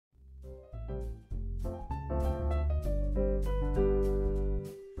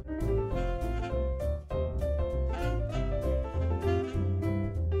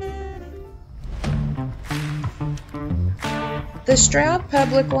The Stroud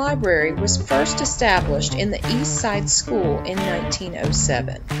Public Library was first established in the East Side School in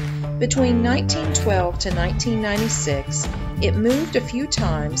 1907. Between 1912 to 1996, it moved a few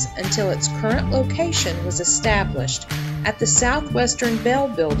times until its current location was established at the Southwestern Bell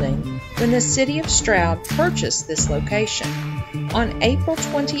Building when the City of Stroud purchased this location. On April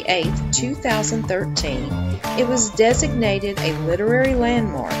 28, 2013, it was designated a literary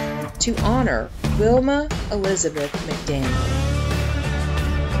landmark to honor Wilma Elizabeth McDaniel.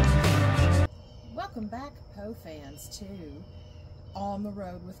 Welcome back, Poe fans, to On the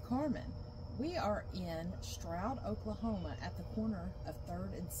Road with Carmen. We are in Stroud, Oklahoma at the corner of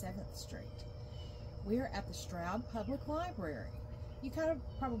 3rd and 7th Street. We are at the Stroud Public Library. You kind of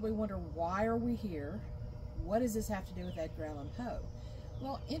probably wonder, why are we here? What does this have to do with Edgar Allan Poe?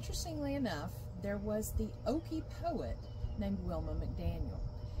 Well, interestingly enough, there was the Okie poet named Wilma McDaniel.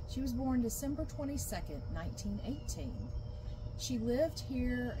 She was born December 22nd, 1918. She lived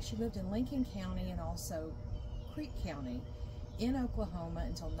in Lincoln County and also Creek County in Oklahoma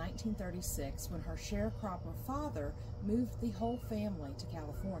until 1936, when her sharecropper father moved the whole family to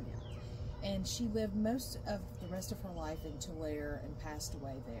California. And she lived most of the rest of her life in Tulare and passed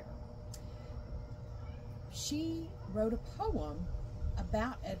away there. She wrote a poem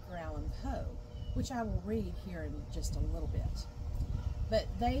about Edgar Allan Poe, which I will read here in just a little bit. But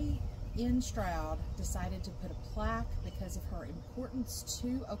they, in Stroud, decided to put a plaque because of her importance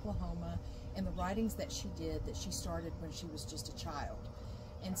to Oklahoma and the writings that she did, that she started when she was just a child.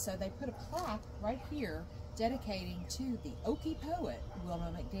 And so they put a plaque right here dedicating to the Okie poet,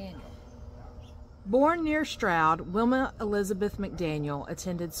 Wilma McDaniel. Born near Stroud, Wilma Elizabeth McDaniel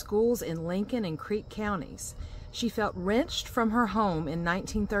attended schools in Lincoln and Creek counties. She felt wrenched from her home in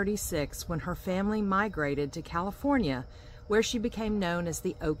 1936 when her family migrated to California, where she became known as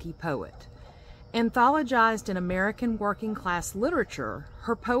the Okie poet. Anthologized in American working-class literature,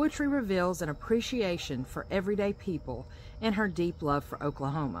 her poetry reveals an appreciation for everyday people and her deep love for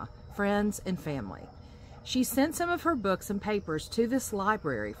Oklahoma, friends, and family. She sent some of her books and papers to this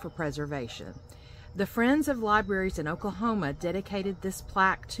library for preservation. The Friends of Libraries in Oklahoma dedicated this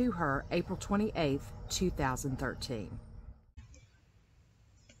plaque to her April 28, 2013.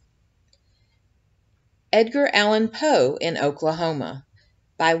 Edgar Allan Poe in Oklahoma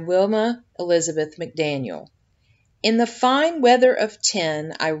by Wilma Elizabeth McDaniel. In the fine weather of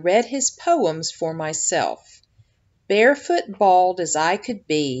 10, I read his poems for myself, barefoot, bald as I could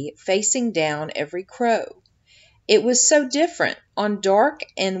be, facing down every crow. It was so different on dark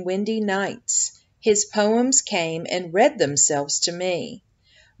and windy nights. His poems came and read themselves to me.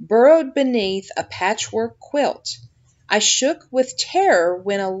 Burrowed beneath a patchwork quilt, I shook with terror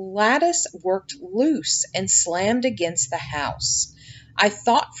when a lattice worked loose and slammed against the house. I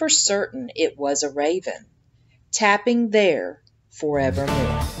thought for certain it was a raven, tapping there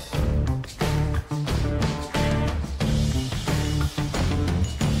forevermore.